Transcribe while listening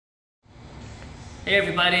Hey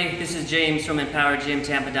everybody, this is James from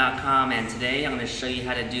EmpoweredGymTampa.com, and today I'm going to show you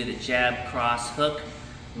how to do the Jab-Cross-Hook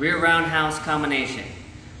Rear Roundhouse Combination.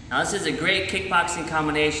 Now this is a great kickboxing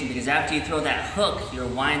combination because after you throw that hook, you're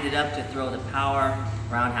winded up to throw the power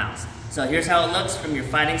roundhouse. So here's how it looks from your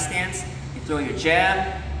fighting stance. You throw your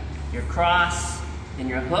jab, your cross, then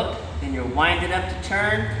your hook, then you're winded up to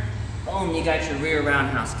turn. Boom, you got your rear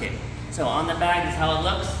roundhouse kick. So on the bag is how it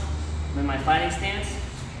looks in my fighting stance.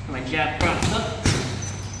 My jab cross hook,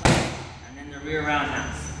 and then the rear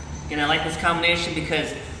roundhouse. Again, I like this combination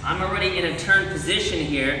because I'm already in a turn position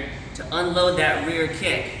here to unload that rear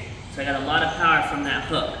kick. So I got a lot of power from that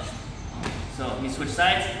hook. So let me switch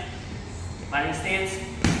sides. Fighting stance,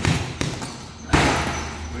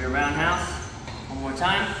 rear roundhouse. One more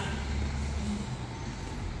time.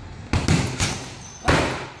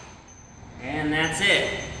 And that's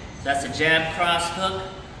it. So that's the jab cross hook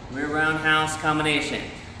rear roundhouse combination.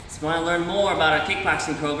 If you want to learn more about our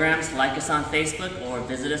kickboxing programs, like us on Facebook or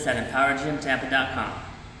visit us at EmpoweredGymTampa.com.